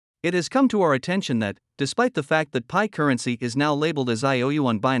It has come to our attention that, despite the fact that Pi currency is now labeled as IOU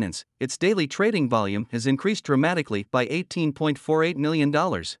on Binance, its daily trading volume has increased dramatically by $18.48 million.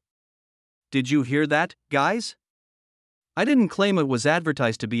 Did you hear that, guys? I didn't claim it was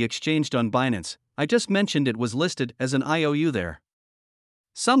advertised to be exchanged on Binance, I just mentioned it was listed as an IOU there.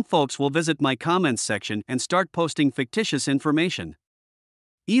 Some folks will visit my comments section and start posting fictitious information.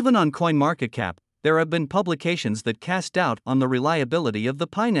 Even on CoinMarketCap, there have been publications that cast doubt on the reliability of the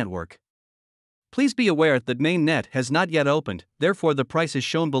Pi network. Please be aware that mainnet has not yet opened, therefore the prices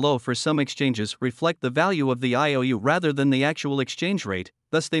shown below for some exchanges reflect the value of the IOU rather than the actual exchange rate,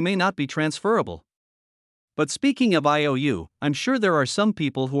 thus they may not be transferable. But speaking of IOU, I'm sure there are some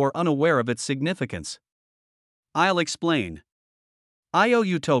people who are unaware of its significance. I'll explain.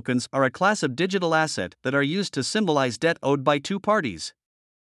 IOU tokens are a class of digital asset that are used to symbolize debt owed by two parties.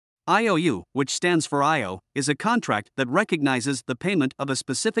 IOU, which stands for IO, is a contract that recognizes the payment of a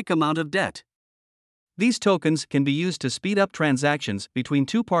specific amount of debt. These tokens can be used to speed up transactions between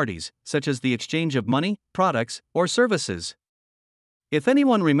two parties, such as the exchange of money, products, or services. If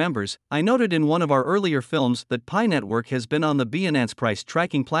anyone remembers, I noted in one of our earlier films that Pi Network has been on the Binance price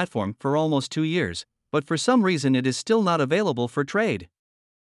tracking platform for almost 2 years, but for some reason it is still not available for trade.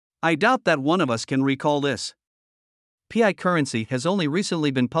 I doubt that one of us can recall this. Pi currency has only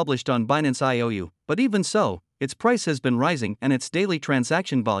recently been published on Binance IOU, but even so, its price has been rising and its daily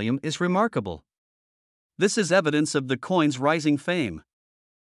transaction volume is remarkable. This is evidence of the coin's rising fame.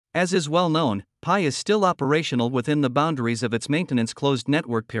 As is well known, Pi is still operational within the boundaries of its maintenance closed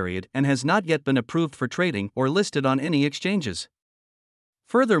network period and has not yet been approved for trading or listed on any exchanges.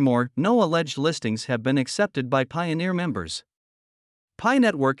 Furthermore, no alleged listings have been accepted by Pioneer members. Pi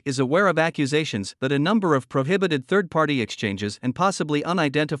Network is aware of accusations that a number of prohibited third-party exchanges and possibly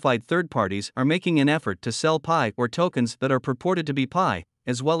unidentified third parties are making an effort to sell Pi or tokens that are purported to be Pi,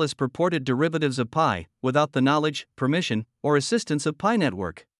 as well as purported derivatives of Pi, without the knowledge, permission, or assistance of Pi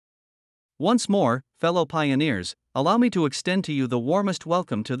Network. Once more, fellow pioneers, allow me to extend to you the warmest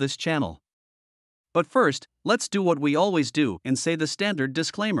welcome to this channel. But first, let's do what we always do and say the standard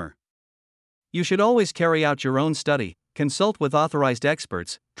disclaimer. You should always carry out your own study, consult with authorized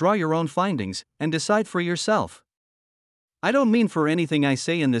experts, draw your own findings, and decide for yourself. I don't mean for anything I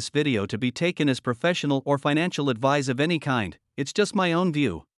say in this video to be taken as professional or financial advice of any kind, it's just my own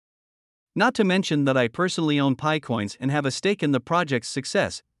view. Not to mention that I personally own Pi coins and have a stake in the project's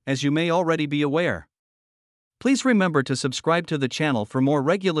success, as you may already be aware. Please remember to subscribe to the channel for more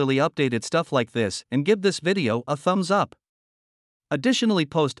regularly updated stuff like this and give this video a thumbs up. Additionally,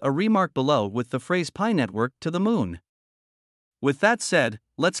 post a remark below with the phrase Pi Network to the moon. With that said,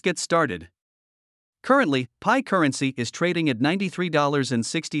 let's get started. Currently, Pi currency is trading at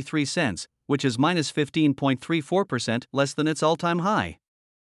 $93.63, which is minus 15.34% less than its all-time high.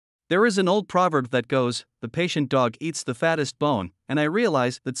 There is an old proverb that goes, "The patient dog eats the fattest bone," and I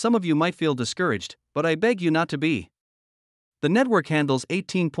realize that some of you might feel discouraged, but I beg you not to be. The network handles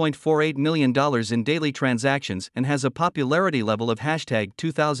 $18.48 million in daily transactions and has a popularity level of hashtag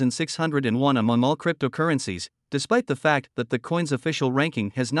 2601 among all cryptocurrencies, despite the fact that the coin's official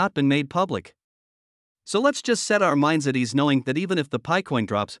ranking has not been made public. So let's just set our minds at ease knowing that even if the Pi coin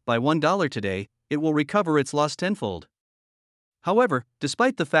drops by $1 today, it will recover its loss tenfold. However,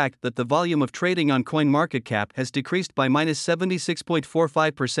 despite the fact that the volume of trading on CoinMarketCap has decreased by minus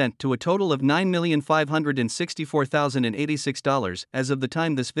 76.45% to a total of $9,564,086 as of the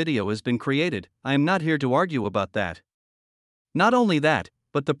time this video has been created, I am not here to argue about that. Not only that,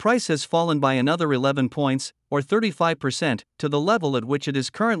 but the price has fallen by another 11 points, or 35%, to the level at which it is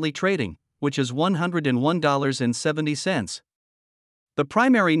currently trading, which is $101.70. The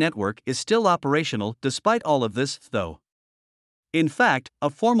primary network is still operational despite all of this, though. In fact, a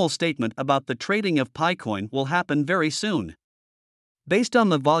formal statement about the trading of Pi coin will happen very soon. Based on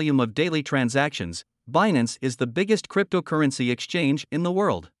the volume of daily transactions, Binance is the biggest cryptocurrency exchange in the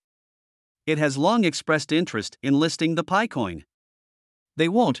world. It has long expressed interest in listing the Pi coin. They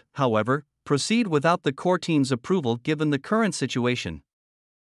won't, however, proceed without the core team's approval given the current situation.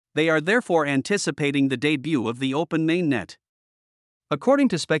 They are therefore anticipating the debut of the open mainnet. According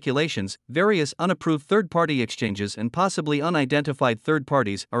to speculations, various unapproved third-party exchanges and possibly unidentified third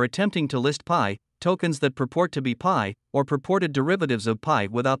parties are attempting to list Pi, tokens that purport to be Pi, or purported derivatives of Pi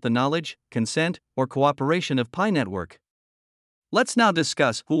without the knowledge, consent, or cooperation of Pi Network. Let's now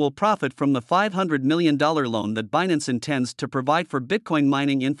discuss who will profit from the $500 million loan that Binance intends to provide for Bitcoin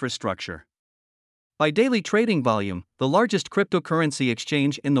mining infrastructure. By daily trading volume, the largest cryptocurrency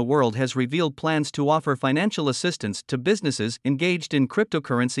exchange in the world has revealed plans to offer financial assistance to businesses engaged in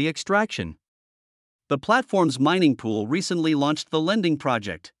cryptocurrency extraction. The platform's mining pool recently launched the lending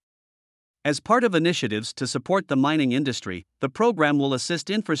project. As part of initiatives to support the mining industry, the program will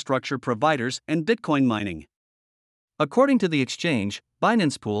assist infrastructure providers and Bitcoin mining. According to the exchange,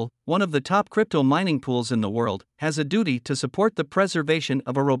 Binance Pool, one of the top crypto mining pools in the world, has a duty to support the preservation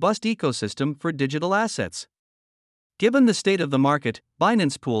of a robust ecosystem for digital assets. Given the state of the market,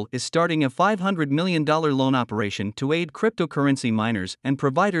 Binance Pool is starting a $500 million loan operation to aid cryptocurrency miners and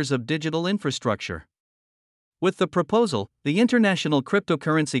providers of digital infrastructure. With the proposal, the International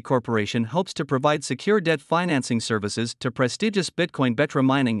Cryptocurrency Corporation hopes to provide secure debt financing services to prestigious Bitcoin Betra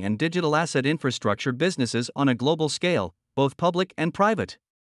mining and digital asset infrastructure businesses on a global scale, both public and private.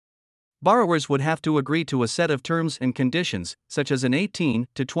 Borrowers would have to agree to a set of terms and conditions, such as an 18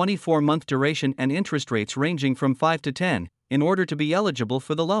 to 24-month duration and interest rates ranging from 5 to 10, in order to be eligible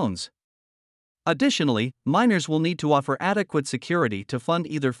for the loans. Additionally, miners will need to offer adequate security to fund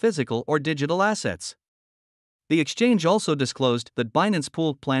either physical or digital assets. The exchange also disclosed that Binance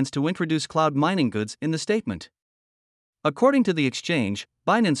Pool plans to introduce cloud mining goods in the statement. According to the exchange,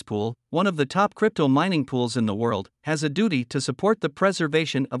 Binance Pool, one of the top crypto mining pools in the world, has a duty to support the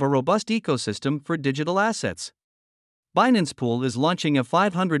preservation of a robust ecosystem for digital assets. Binance Pool is launching a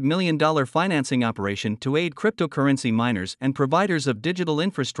 $500 million financing operation to aid cryptocurrency miners and providers of digital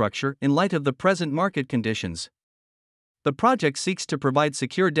infrastructure in light of the present market conditions. The project seeks to provide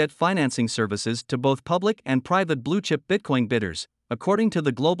secure debt financing services to both public and private blue-chip Bitcoin bidders, according to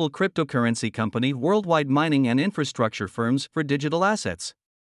the global cryptocurrency company Worldwide Mining and Infrastructure Firms for Digital Assets.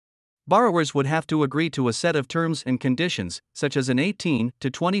 Borrowers would have to agree to a set of terms and conditions, such as an 18 to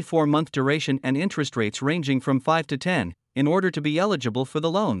 24-month duration and interest rates ranging from 5 to 10, in order to be eligible for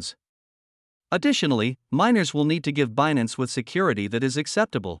the loans. Additionally, miners will need to give Binance with security that is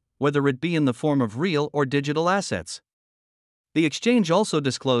acceptable, whether it be in the form of real or digital assets. The exchange also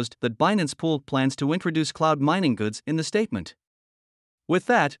disclosed that Binance Pool plans to introduce cloud mining goods in the statement. With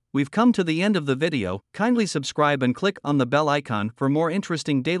that, we've come to the end of the video. Kindly subscribe and click on the bell icon for more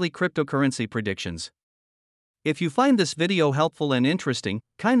interesting daily cryptocurrency predictions. If you find this video helpful and interesting,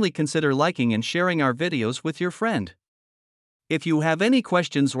 kindly consider liking and sharing our videos with your friend. If you have any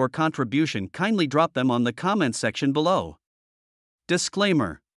questions or contribution, kindly drop them on the comment section below.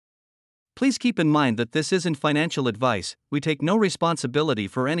 Disclaimer. Please keep in mind that this isn't financial advice. We take no responsibility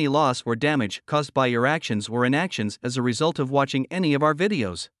for any loss or damage caused by your actions or inactions as a result of watching any of our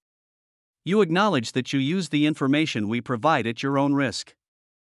videos. You acknowledge that you use the information we provide at your own risk.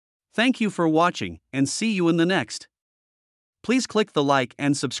 Thank you for watching, and see you in the next. Please click the like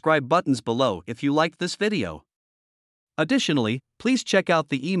and subscribe buttons below if you liked this video. Additionally, please check out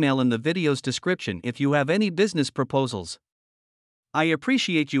the email in the video's description if you have any business proposals. I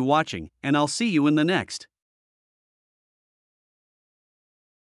appreciate you watching, and I'll see you in the next.